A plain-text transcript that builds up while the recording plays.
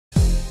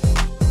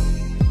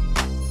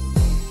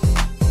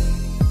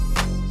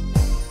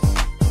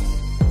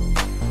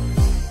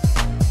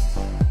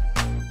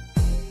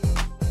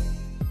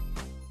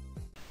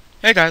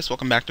Hey guys,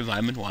 welcome back to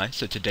Vitamin Y.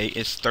 So today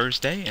is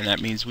Thursday, and that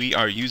means we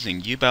are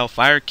using Yubel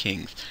Fire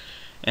Kings.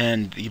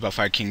 And Yubel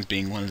Fire Kings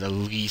being one of the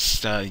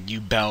least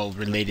Yubel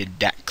related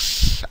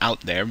decks out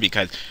there,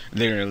 because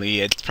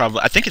literally I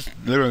think it's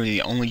literally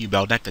the only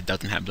Yubel deck that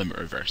doesn't have Limit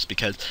Reverse,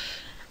 because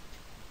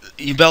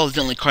Yubel is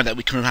the only card that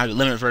we can have a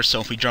Limit Reverse,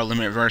 so if we draw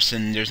Limit Reverse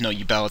and there's no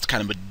Yubel, it's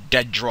kind of a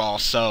dead draw,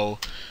 so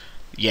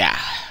yeah,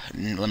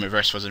 Limit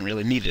Reverse wasn't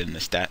really needed in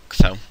this deck,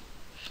 so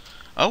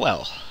oh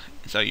well.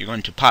 So you're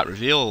going to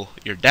reveal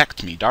your deck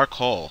to me. Dark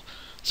Hole,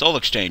 Soul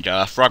Exchange,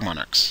 Frog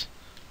Monarchs,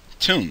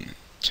 Tune,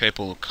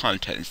 Table of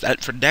Contents. Is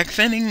that for deck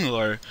thinning,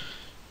 or?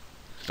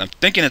 I'm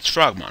thinking it's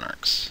Frog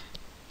Monarchs.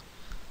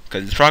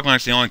 Because Frog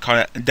Monarchs is the only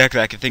deck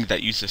that I can think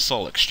that uses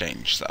Soul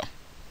Exchange, so.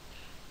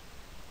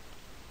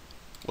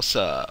 What's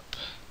up?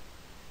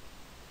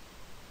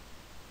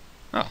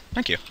 Oh,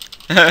 thank you.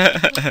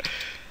 I'm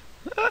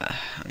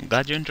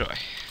glad you enjoy.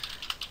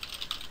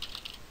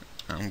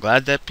 I'm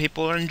glad that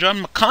people are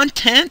enjoying my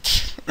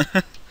content.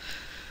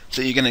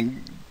 So you're gonna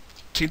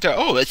think that,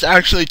 oh, it's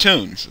actually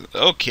tunes.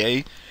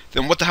 Okay,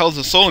 then what the hell is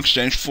a soul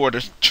exchange for?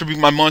 To tribute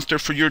my monster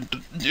for your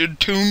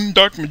tune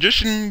dark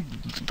magician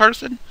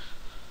person?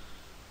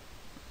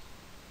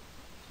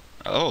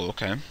 Oh,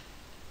 okay.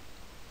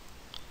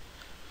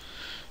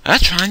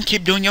 That's fine.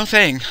 Keep doing your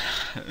thing.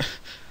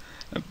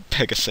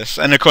 Pegasus,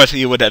 and of course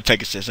you would have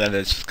Pegasus. That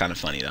is kind of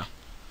funny though.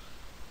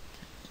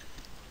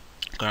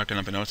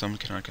 Cannot know someone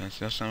cannot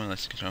conceal someone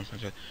unless you control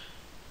them.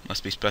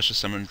 Must be special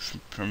summoned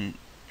from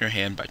your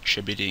hand by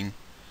attributing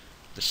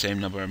the same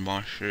number of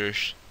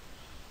monsters.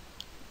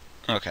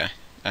 Okay,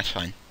 that's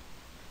fine.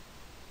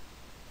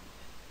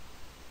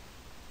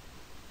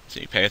 So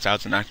you pay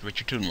 1,000 to activate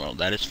your Toon World.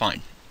 That is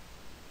fine.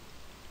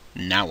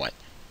 Now what?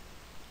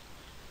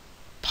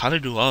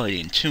 Polyduality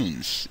in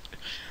tunes.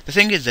 The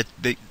thing is that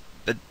you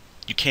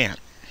can't.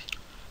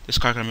 This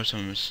card can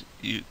summon.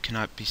 You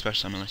cannot be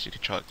special summoned unless you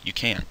control it. You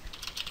can't.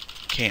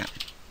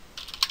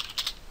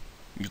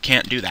 You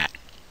can't do that.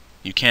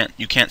 You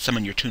can't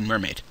summon your Toon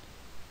Mermaid.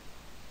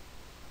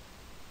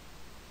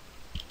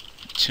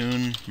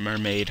 Toon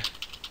Mermaid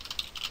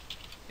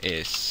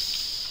is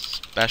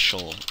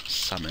special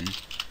summon,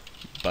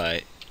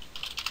 but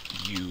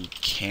you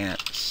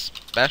can't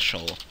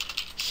special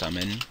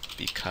summon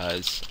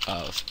because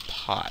of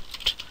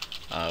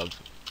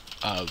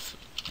of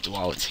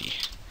duality.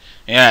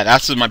 Yeah,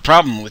 that's what my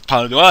problem with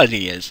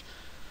polyduality is.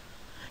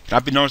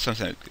 Cannot be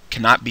something.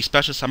 Cannot be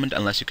special summoned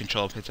unless you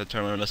control a pizza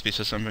turn, or must be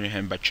special summoned from your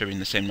hand by tributing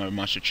the same number of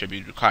monster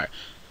tribute required,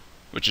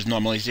 which is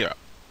normally 0.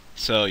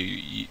 So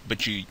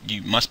but you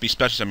must be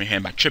special summoned your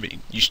hand by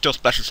tributing. You're still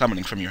special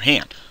summoning from your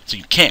hand, so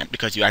you can't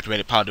because you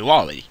activated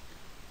polyduality.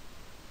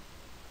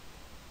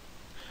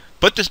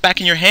 Put this back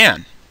in your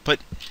hand.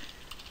 Put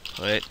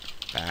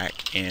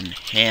back in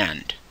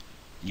hand.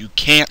 You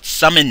can't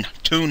summon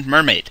Toon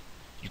Mermaid.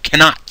 You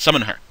cannot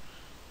summon her.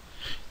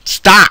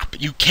 Stop.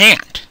 You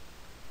can't.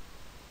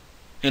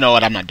 You know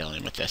what, I'm not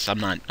dealing with this. I'm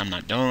not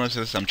dealing with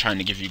this. I'm trying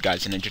to give you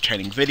guys an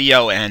entertaining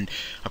video, and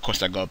of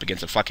course I go up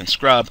against a fucking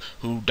scrub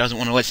who doesn't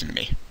want to listen to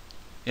me.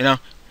 You know?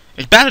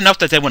 It's bad enough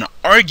that they want to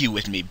argue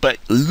with me, but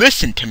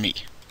listen to me.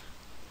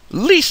 At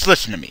least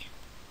listen to me.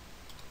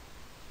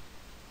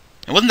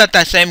 And wasn't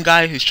that same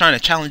guy who's trying to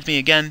challenge me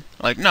again?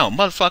 Like, no,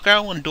 motherfucker, I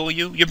don't want to duel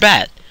you. You're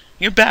bad.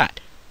 You're bad.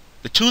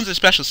 The tunes are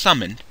special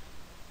summoned.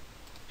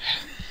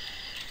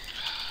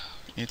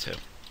 You too.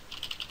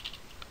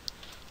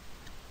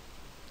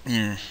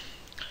 I'm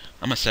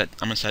gonna set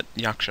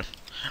Yaksha.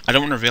 I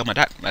don't want to reveal my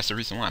deck. That's the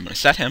reason why. I'm gonna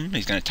set him.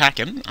 He's gonna attack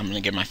him. I'm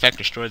gonna get my effect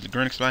destroyed the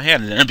Grinix in my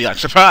hand, and then I'll be like,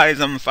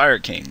 surprise! I'm the Fire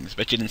Kings.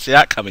 But you didn't see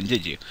that coming,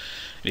 did you?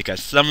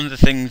 Because some of the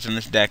things in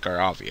this deck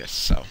are obvious.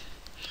 So,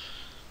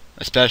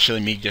 especially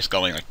me just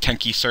going like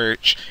Tenki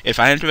Search. If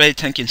I activated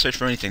Tenki and Search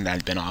for anything,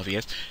 that'd been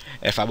obvious.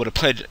 If I would have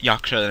played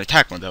Yaksha and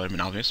attack mode, that would have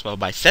been obvious. Well,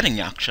 by setting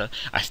Yaksha,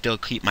 I still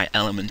keep my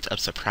element of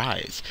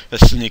surprise. The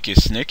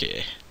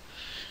sneaky.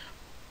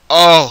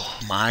 Oh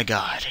my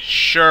god,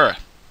 sure.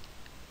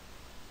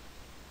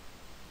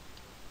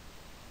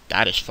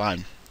 That is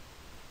fun.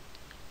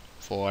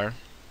 4,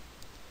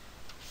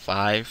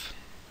 5.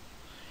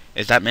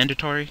 Is that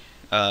mandatory?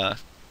 Yeah,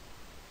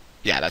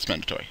 that's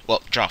mandatory.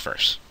 Well, draw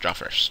first. Draw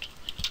first.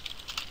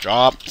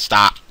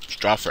 Stop.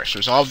 Draw first.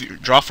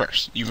 Draw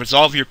first. You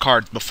resolve your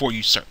cards before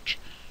you search.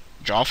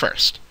 Draw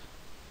first.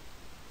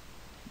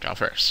 Draw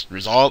first.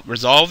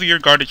 Resolve your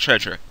guarded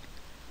treasure.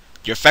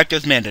 Your effect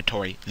is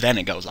mandatory, then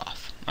it goes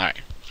off.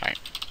 Alright.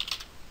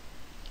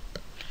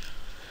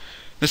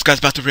 This guy's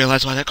about to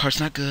realize why that card's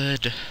not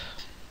good.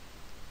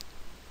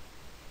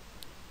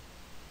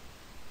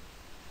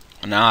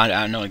 Well, now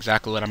I know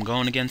exactly what I'm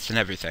going against and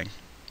everything.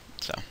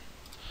 So.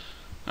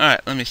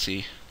 Alright, let me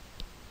see.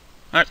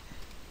 Alright.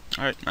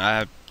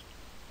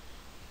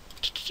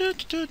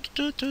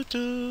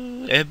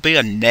 It'd be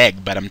a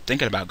neg, but I'm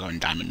thinking about going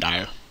Diamond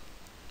Dire.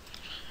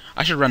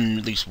 I should run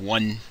at least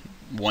one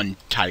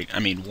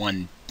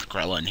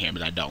gorilla in here,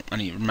 but I don't. I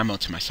need to remember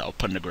to myself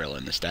putting a gorilla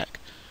in this deck.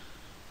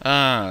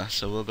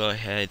 So we'll go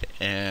ahead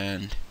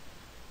and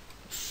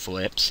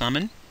flip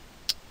summon.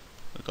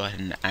 We'll go ahead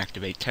and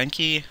activate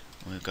Tenki.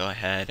 we'll go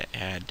ahead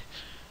and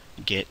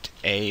get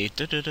a...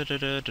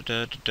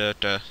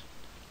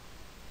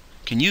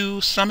 Can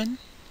you summon?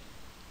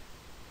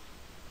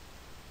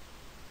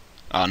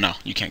 Oh no,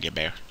 you can't get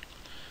bear.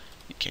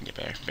 You can't get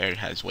bear. Bear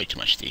has way too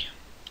much D.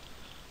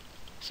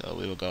 So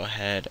we will go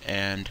ahead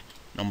and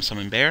normal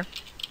summon bear.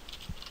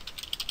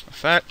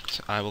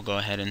 Effect. I will go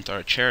ahead and throw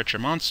a chair at your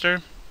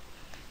monster.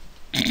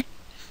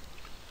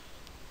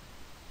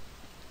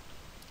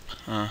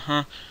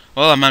 Well,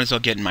 I might as well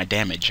get my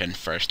damage in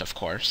first, of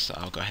course. So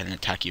I'll go ahead and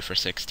attack you for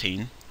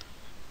 16.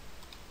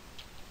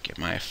 Get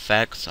my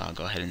effects. So I'll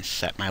go ahead and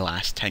set my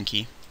last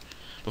tanky.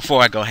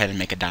 Before I go ahead and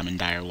make a Diamond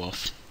Dire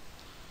Wolf.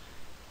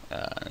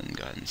 And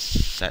go ahead and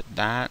set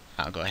that.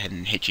 I'll go ahead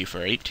and hit you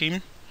for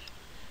 18.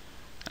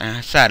 And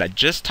I said, I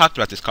just talked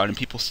about this card and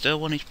people still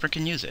want to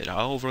freaking use it.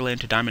 I'll overlay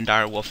into Diamond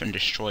Dire Wolf and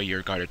destroy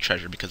your guarded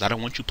treasure because I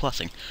don't want you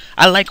plussing.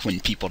 I like when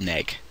people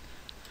neg.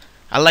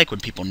 I like when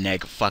people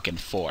neg fucking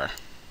 4.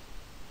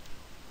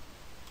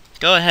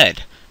 Go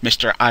ahead,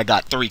 Mr. I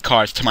got 3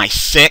 cards to my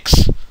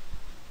 6.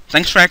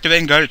 Thanks for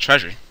activating guarded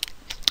treasure.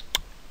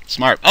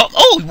 Smart.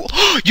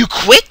 Oh, you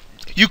quit?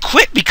 You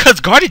quit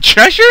because guarded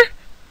treasure?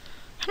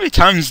 How many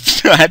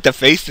times do I have to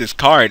face this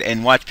card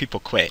and watch people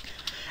quit?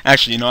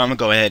 Actually, you know, I'm gonna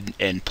go ahead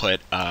and put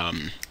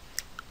 1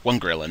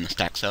 gorilla in the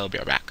stack, so I'll be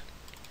right back.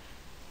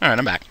 Alright,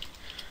 I'm back.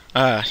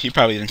 You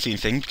probably didn't see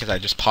anything because I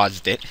just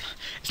paused it.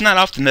 It's not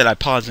often that I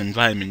pause in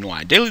Vitamin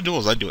Y. Daily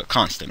Duels, I do it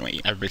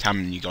constantly. Every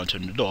time you go into a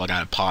new duel, I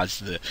gotta pause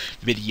the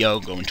video,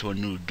 go into a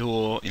new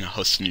duel, you know,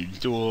 host a new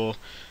duel.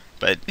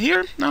 But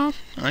here, no,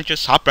 I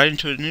just hop right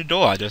into a new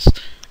duel. I just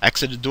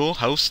exit the duel,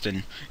 host,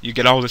 and you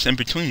get all this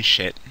in-between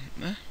shit.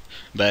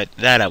 But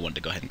that I wanted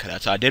to go ahead and cut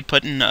out. So I did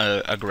put in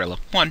a gorilla.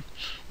 1.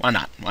 Why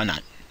not? Why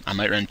not? I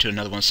might run into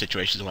another one of those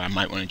situations where I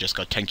might want to just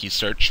go tanky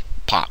search,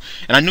 pop.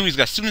 And I knew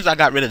as soon as I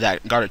got rid of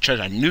that guarded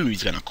treasure, I knew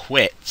he's gonna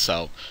quit.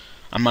 So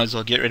I might as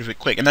well get rid of it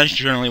quick. And that's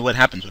generally what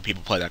happens when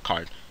people play that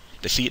card.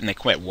 They see it and they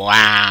quit.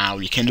 Wow,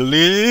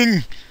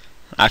 rekindling!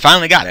 I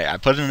finally got it. I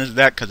put it in this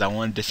deck because I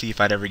wanted to see if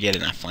I'd ever get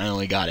it, and I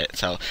finally got it.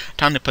 So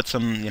time to put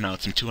some, you know,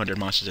 some 200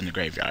 monsters in the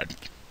graveyard.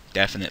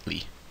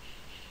 Definitely.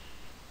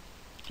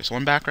 Just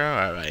 1 back row?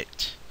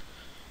 Alright.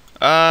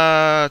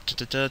 I'll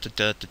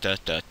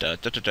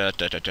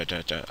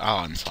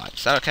onslaught.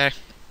 Is that okay?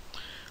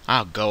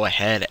 I'll go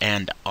ahead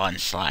and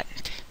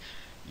onslaught.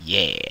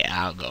 Yeah,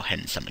 I'll go ahead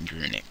and summon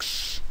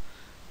Grunix.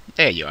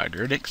 There you are,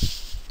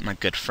 Grunix. My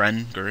good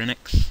friend,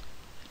 Grunix.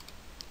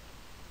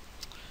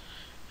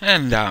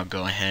 And I'll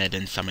go ahead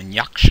and summon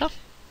Yaksha.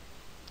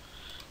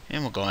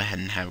 And we'll go ahead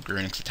and have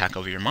Grunix attack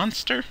over your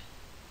monster.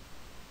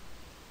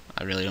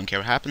 I really don't care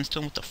what happens to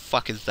him. What the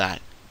fuck is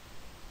that?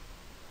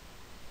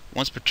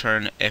 Once per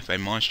turn, if a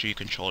monster you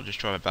control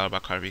destroy a battle by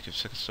card, you can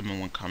summon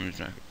 1 common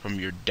from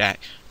your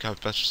deck. You can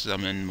special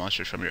summon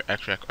monsters from your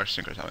X deck or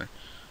synchro summon.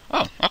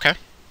 Oh, okay.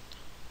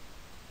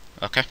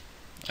 Okay,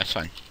 that's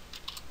fine.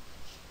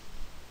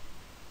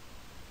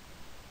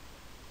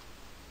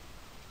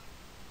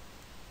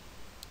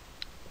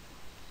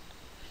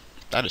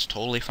 That is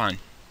totally fine.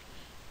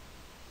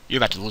 You're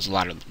about to lose a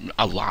lot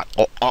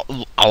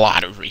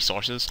of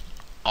resources.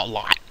 A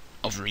lot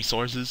of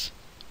resources.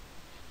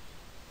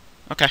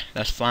 Okay,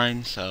 that's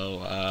fine,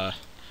 so,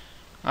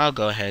 I'll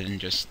go ahead and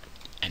just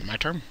end my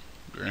turn.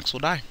 Grunix will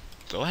die.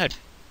 Go ahead.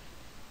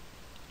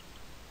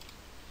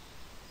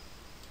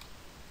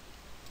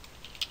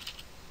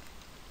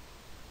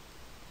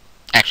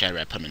 Actually, I'd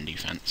rather put him in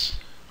defense.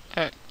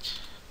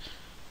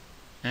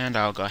 And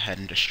I'll go ahead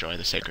and destroy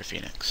the Sacred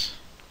Phoenix.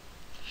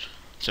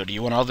 So do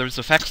you want all those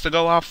effects to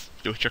go off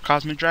with your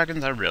Cosmic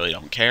Dragons? I really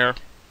don't care.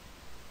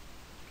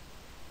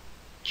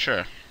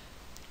 Sure.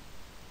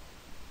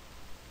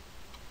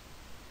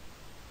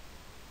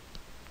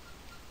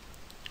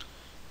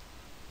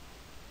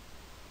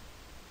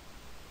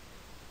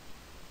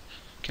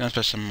 Can I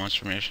special some monster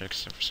from your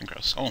except for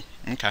synchros? Oh,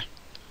 okay.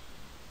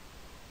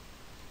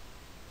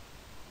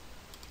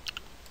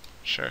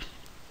 Sure.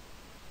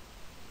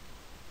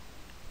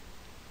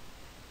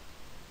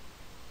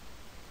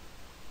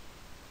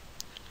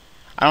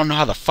 I don't know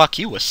how the fuck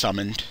he was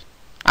summoned.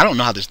 I don't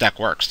know how this deck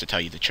works, to tell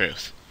you the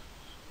truth.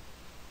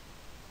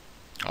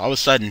 All of a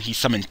sudden, he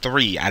summoned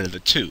 3 out of the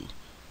 2.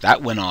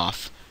 That went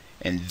off,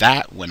 and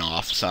that went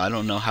off, so I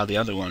don't know how the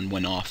other one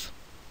went off.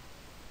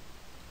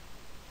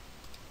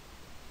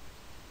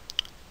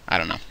 I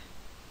don't know.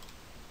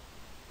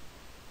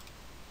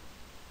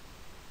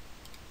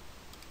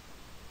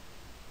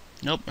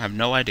 Nope, I have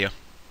no idea.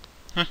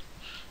 Huh.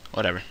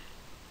 Whatever.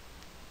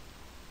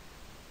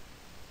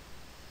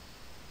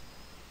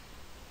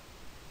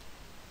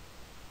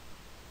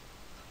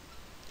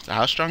 So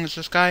how strong is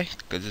this guy?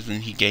 Because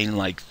isn't he gain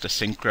like the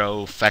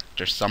synchro effect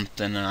or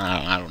something?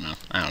 I don't know.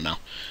 I don't know.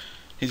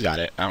 He's got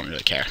it. I don't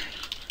really care.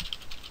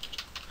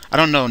 I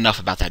don't know enough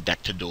about that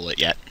deck to duel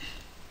it yet.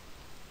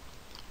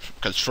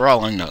 Because for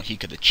all I know, he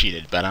could have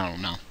cheated, but I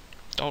don't know.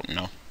 Don't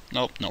know.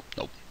 Nope, nope,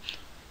 nope.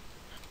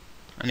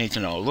 I need to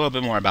know a little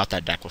bit more about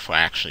that deck before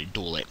I actually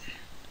duel it.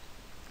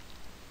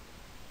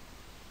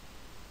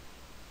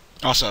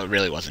 Also, it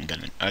really wasn't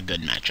a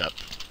good matchup.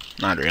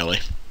 Not really.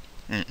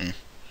 Mm-mm.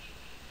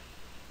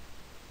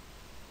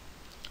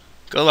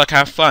 Good luck,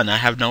 have fun. I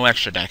have no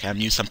extra deck. I'm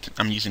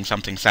using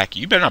something sacky.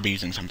 You better not be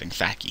using something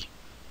sacky.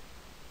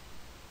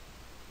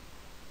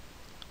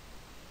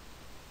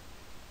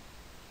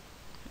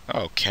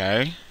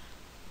 Okay.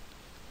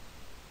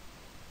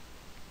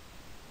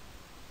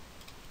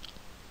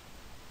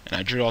 And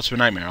I drew Ultimate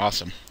Nightmare.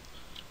 Awesome.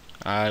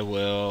 I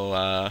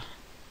will,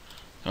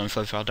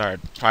 flip Fire Dog.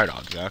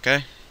 Is that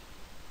okay?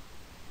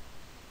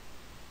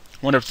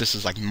 Wonder if this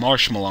is like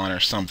Marshmallow or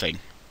something.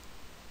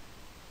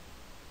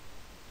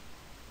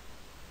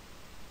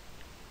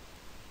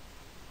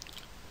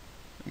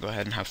 Go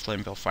ahead and have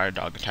Flameville Fire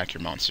Dog attack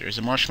your monster. Is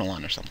it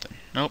Marshmallow or something?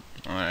 Nope.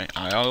 Alright,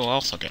 I'll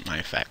also get my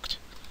effect.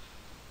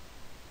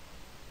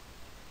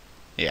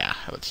 Yeah,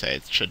 I would say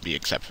it should be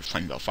except for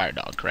Flameville Fire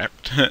Dog,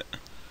 correct?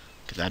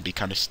 Because that'd be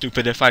kind of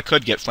stupid if I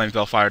could get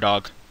Flameville Fire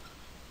Dog.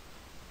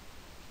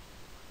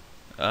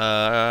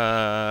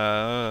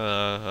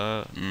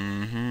 I'll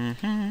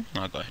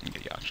go ahead and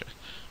get Yaksha.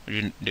 What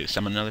did you do?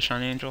 Summon another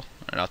Shiny Angel?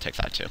 Alright, I'll take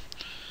that too.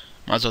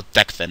 Might as well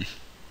deck then.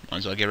 Might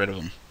as well get rid of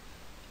him.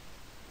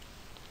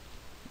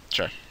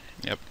 Sure.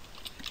 Yep.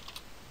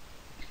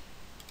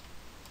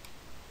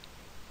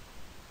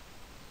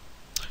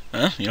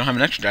 You don't have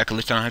an extra deck, at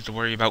least I don't have to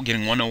worry about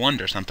getting 101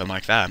 or something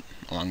like that,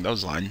 along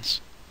those lines.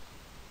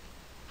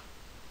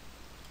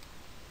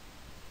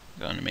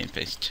 Go into main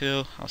phase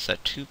 2. I'll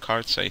set 2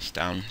 cards face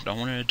down. Don't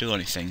want her to do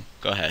anything.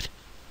 Go ahead.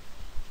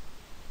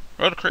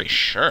 Road to Cree,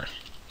 sure.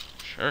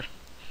 Sure.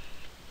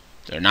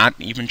 They're not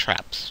even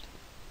traps.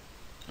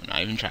 They're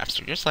not even traps,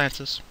 they're just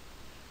lances.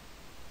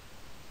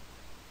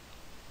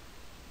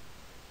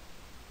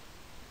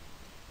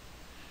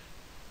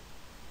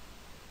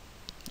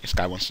 This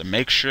guy wants to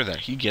make sure that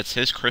he gets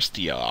his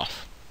Christia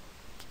off.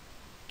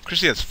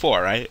 Christia is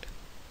 4, right?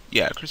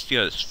 Yeah,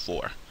 Christia is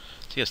 4.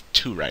 So he has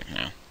 2 right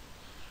now.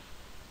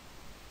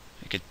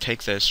 I could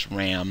take this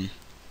Ram,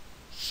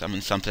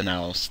 summon something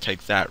else,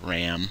 take that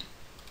Ram.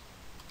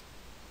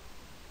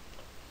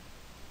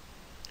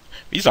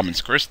 If he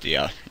summons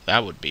Christia,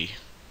 that would be...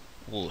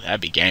 Ooh,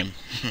 that'd be game.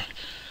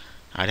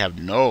 I'd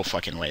have no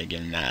fucking way of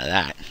getting out of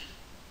that.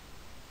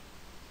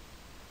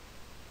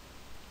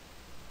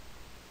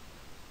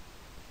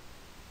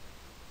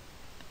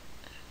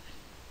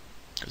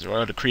 Because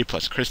Royal Decree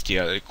plus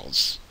Christia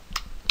equals...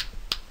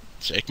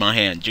 Shake my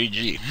hand,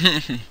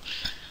 GG.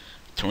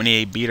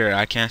 28 beater,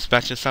 I can't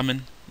special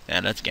summon?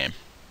 Yeah, that's game.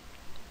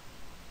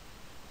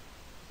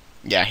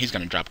 Yeah, he's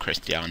gonna drop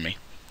Christia on me.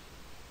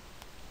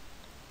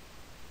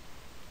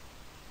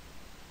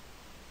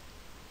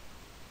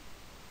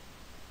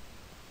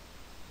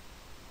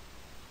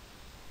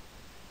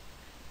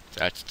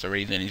 That's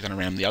 3, then he's gonna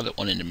ram the other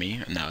one into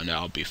me, and now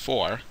I'll be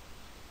 4.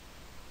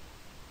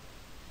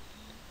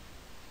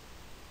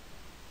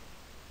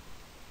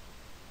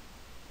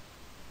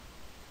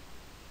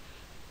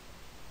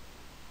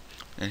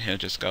 And he'll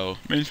just go,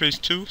 main phase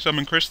 2,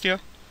 summon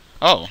Christia?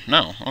 Oh,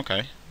 no,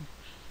 okay.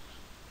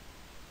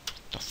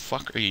 What the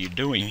fuck are you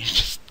doing? You're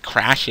just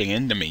crashing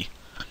into me.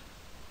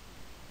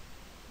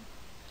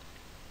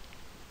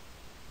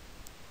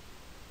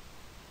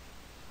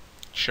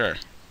 Sure.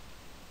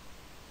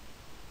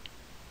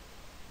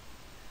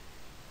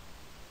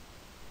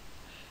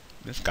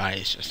 This guy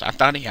is just... I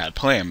thought he had a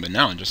plan, but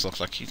now it just looks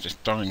like he's just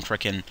throwing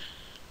frickin'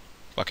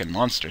 fucking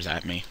monsters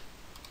at me.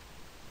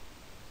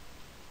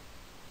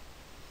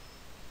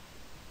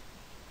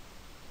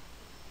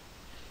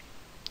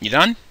 You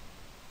done?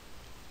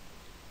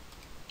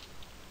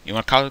 You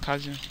want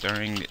Kazukazu?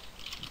 During the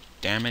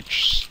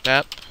damage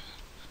step,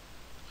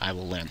 I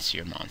will lance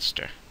your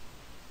monster.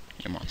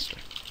 Your monster.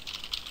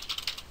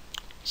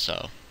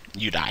 So,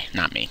 you die,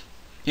 not me.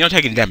 You don't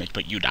take any damage,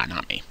 but you die,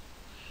 not me.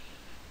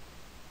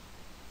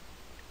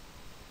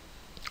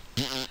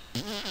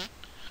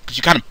 Because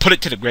you kind of put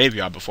it to the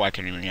graveyard before I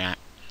can even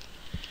react.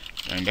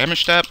 During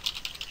damage step.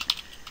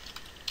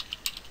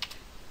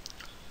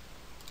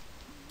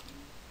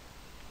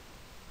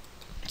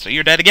 So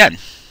you're dead again.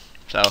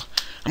 So,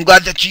 I'm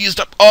glad that you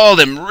used up all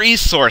them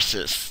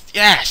resources.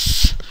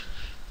 Yes!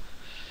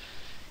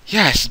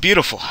 Yes,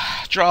 beautiful.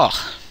 Draw.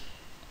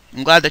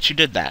 I'm glad that you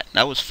did that.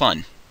 That was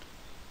fun.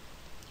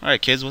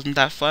 Alright, kids, wasn't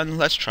that fun?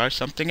 Let's try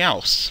something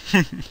else.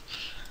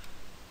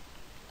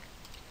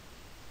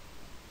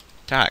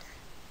 Attack.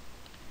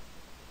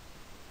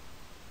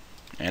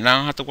 And I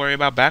don't have to worry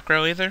about back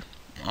row either?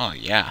 Oh,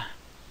 yeah.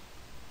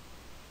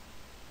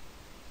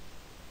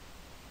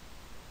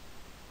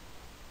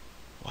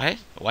 What?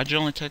 Why'd you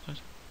only take one?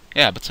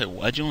 Yeah, but say,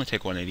 why'd you only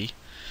take 180?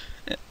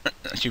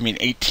 You mean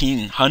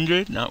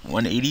 1800, not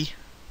 180?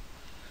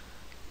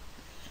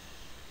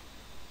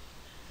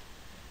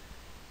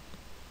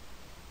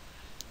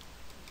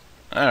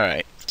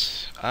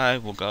 Alright. I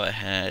will go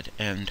ahead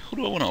and... Who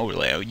do I want to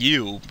overlay? Oh,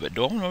 you. But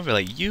do I want to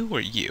overlay you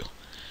or you?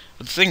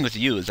 But the thing with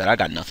you is that I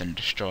got nothing to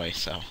destroy,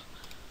 so...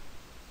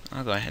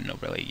 I'll go ahead and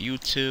overlay you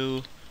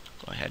two.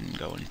 Go ahead and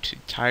go into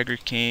Tiger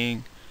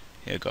King.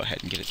 He'll go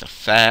ahead and get his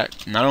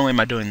effect. Not only am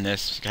I doing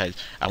this because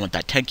I want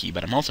that Tenki,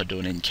 but I'm also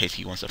doing it in case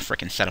he wants to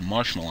frickin' set a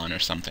Marshmallow on or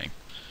something.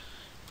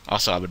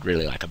 Also, I would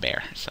really like a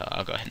bear, so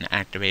I'll go ahead and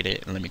activate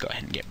it, and let me go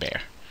ahead and get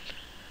bear.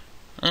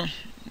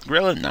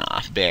 Gorilla?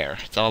 Nah, bear.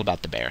 It's all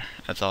about the bear.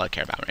 That's all I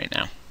care about right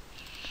now.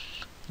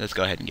 Let's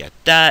go ahead and get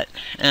that,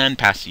 and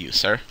pass to you,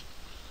 sir.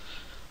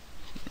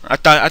 I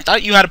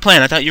thought you had a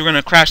plan. I thought you were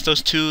gonna crash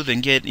those two,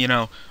 then get, you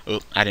know. Oh,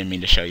 I didn't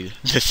mean to show you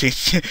the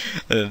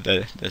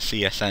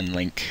CSN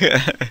link.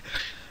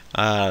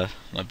 My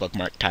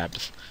bookmark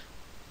tabs.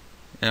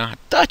 You know, I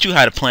thought you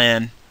had a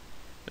plan,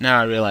 but now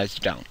I realize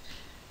you don't.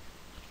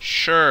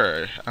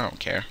 Sure, I don't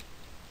care.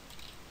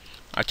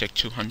 I take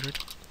 200.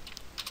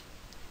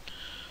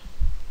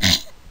 Go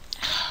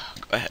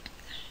ahead.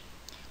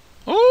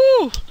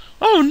 Oh,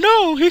 oh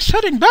no, he's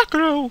heading back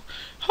row.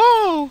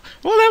 Oh,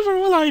 whatever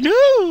will I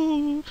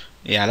do?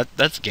 Yeah,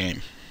 that's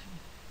game.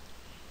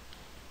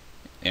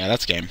 Yeah,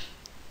 that's game.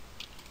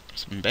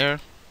 Some bear.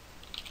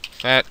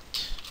 Fat.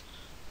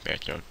 Bear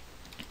throw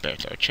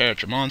chair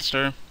at your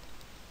monster.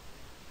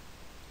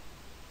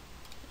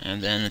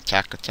 And then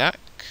attack.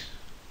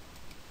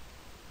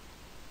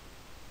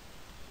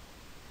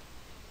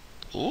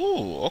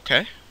 Ooh,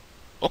 okay.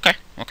 Okay.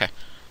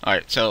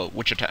 Alright, so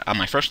which attack? On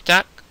my first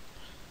attack?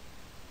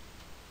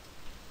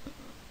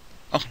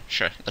 Oh,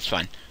 sure, that's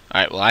fine.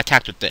 Alright, well, I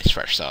attacked with this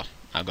first, so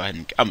I'll go ahead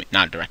and... I mean,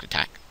 not direct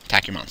attack.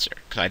 Attack your monster,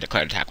 because I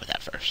declared attack with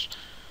that first.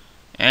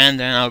 And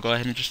then I'll go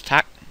ahead and just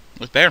attack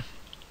with bear.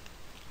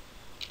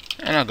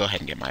 And I'll go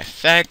ahead and get my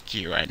effect.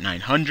 You're at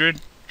 900.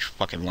 You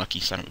fucking lucky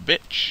son of a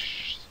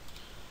bitch.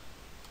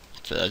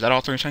 So, is that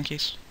all 3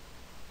 Tenkeys?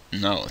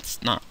 No,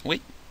 it's not.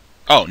 Wait.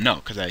 Oh, no,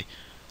 because I...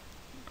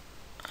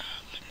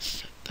 let me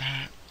set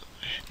that.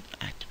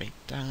 Activate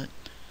that.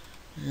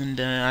 And,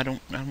 I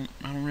don't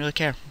really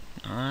care.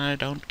 I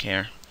don't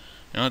care.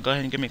 You know, go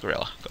ahead and give me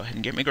gorilla. Go ahead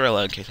and get me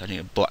gorilla in case I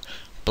need to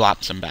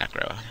blop some back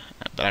row.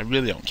 But I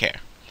really don't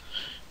care.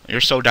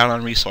 You're so down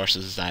on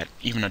resources that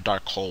even a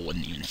dark hole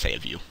wouldn't even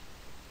save you.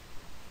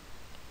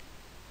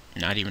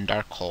 Not even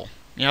dark hole.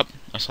 Yep,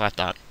 that's what I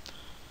thought.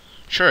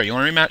 Sure, you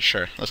want a rematch?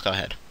 Sure, let's go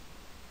ahead.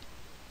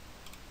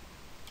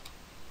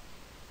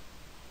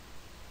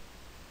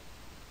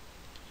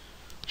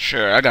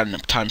 Sure, I got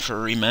enough time for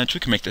a rematch. We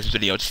can make this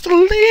video just a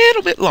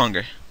little bit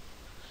longer.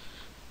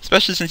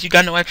 Especially since you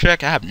got no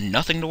extract, I have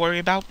nothing to worry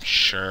about.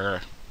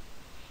 Sure.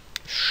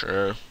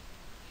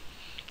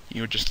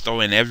 You would just throw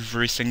in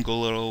every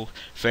single little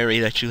fairy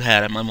that you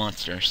had at my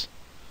monsters.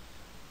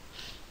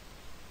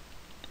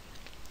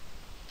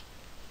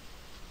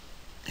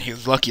 He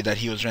was lucky that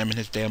he was ramming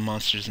his damn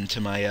monsters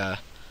into my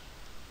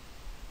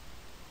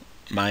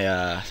my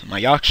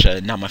Yaksha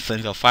and not my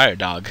Flameville Fire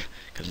Dog,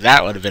 because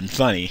that would have been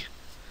funny.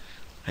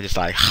 I just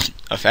like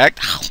effect,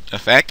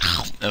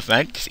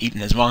 just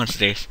eating his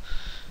monsters.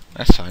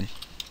 That's fine.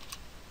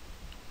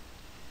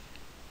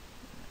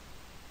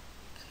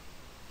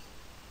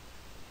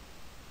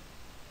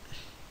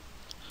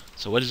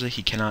 So what is it?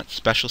 He cannot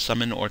special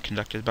summon or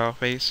conduct his battle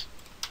phase?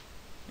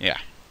 Yeah.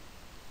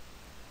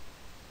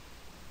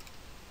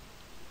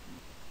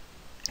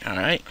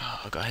 Alright,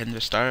 I'll go ahead and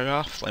just start it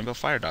off. Flameville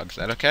Fire Dog, is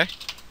that okay?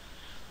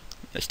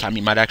 This time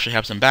you might actually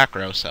have some back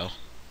row, so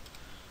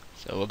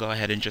we'll go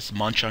ahead and just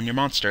munch on your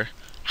monster.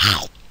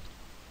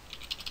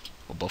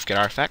 We'll both get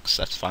our effects,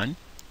 that's fine.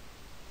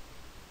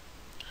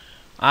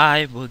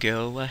 I will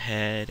go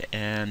ahead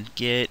and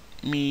get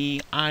me...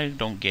 I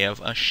don't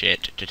give a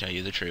shit, to tell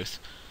you the truth.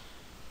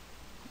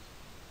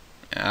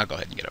 I'll go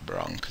ahead and get a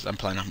Barong, because I'm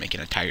planning on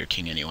making a Tiger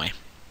King anyway.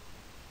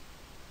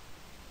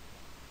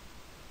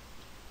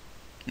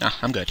 Nah,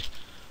 I'm good.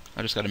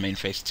 I just got a main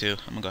phase 2.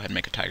 I'm gonna go ahead and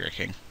make a Tiger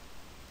King.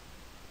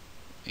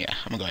 Yeah,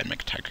 I'm gonna go ahead and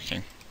make a Tiger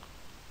King.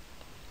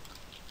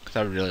 Because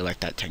I really like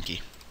that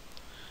Tenki.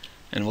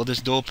 And will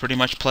this duel pretty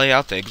much play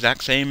out the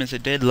exact same as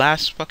it did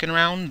last fucking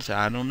round?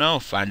 I don't know.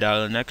 Find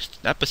out in the next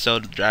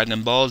episode of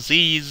Dragon Ball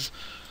Z's.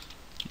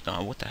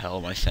 Oh, what the hell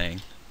am I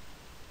saying?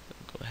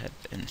 Go ahead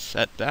and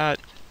set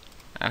that.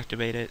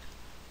 Activate it.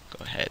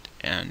 Go ahead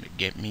and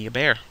get me a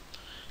bear.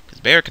 Because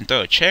bear can throw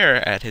a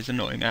chair at his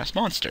annoying ass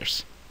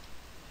monsters.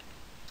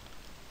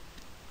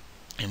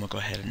 And we'll go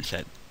ahead and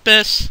set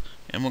this.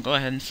 And we'll go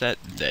ahead and set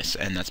this.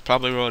 And that's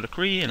probably roll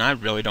decree, and I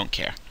really don't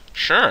care.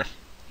 Sure.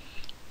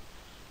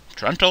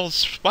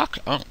 Trentals, fuck,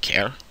 I don't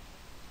care.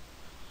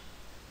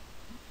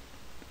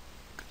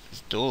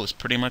 This duel is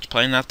pretty much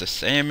playing out the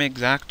same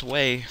exact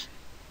way.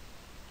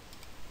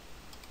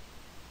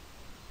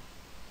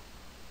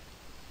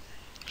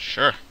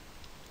 Sure.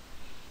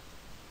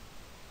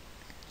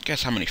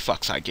 Guess how many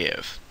fucks I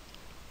give.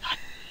 None.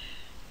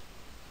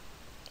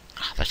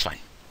 Ah, that's fine.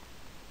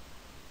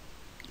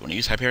 You wanna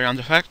use Hyperion's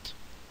effect?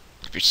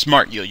 If you're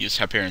smart, you'll use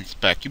Hyperion's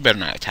effect. You better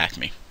not attack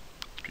me.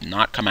 Do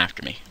not come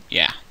after me.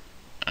 Yeah.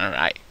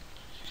 Alright.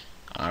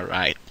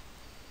 Alright.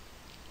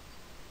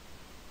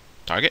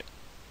 Target?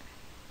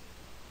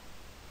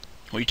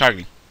 What are you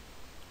targeting?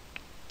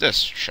 This,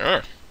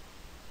 sure.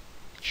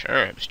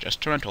 Sure, it was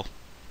just Torrential.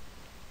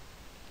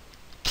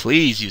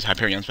 Please use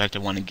Hyperion's effect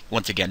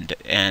once again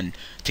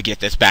to get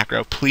this back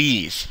row.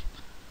 Please.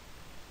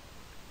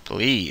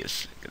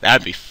 Please.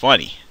 That'd be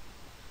funny.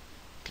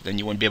 Because then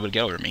you wouldn't be able to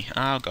get over me.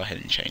 I'll go ahead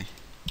and chain.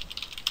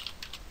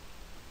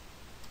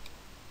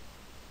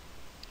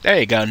 There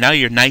you go. Now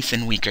you're nice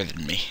and weaker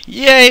than me.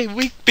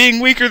 Yay! Being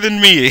weaker than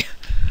me!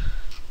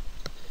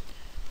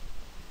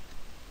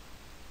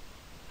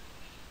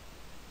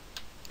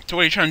 So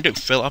what are you trying to do?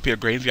 Fill up your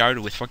graveyard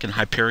with fucking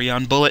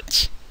Hyperion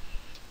bullets?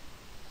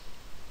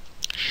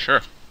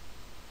 Sure.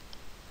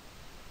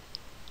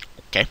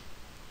 Okay.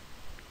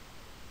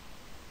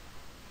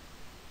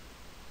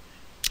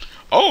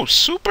 Oh,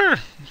 super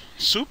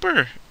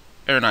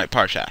Air Knight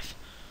Parshath.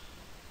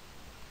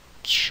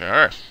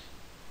 Sure.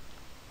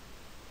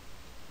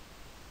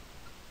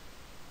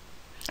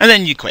 And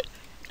then you quit.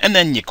 And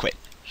then you quit.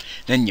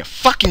 Then you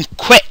fucking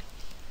quit.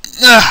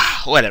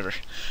 Ugh, whatever.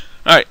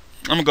 Alright,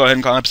 I'm gonna go ahead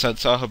and call an episode,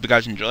 so I hope you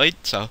guys enjoyed.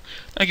 So,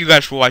 thank you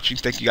guys for watching,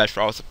 thank you guys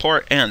for all the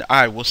support, and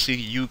I will see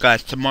you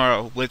guys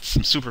tomorrow with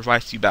some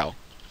Supervise Yubel.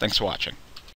 Thanks for watching.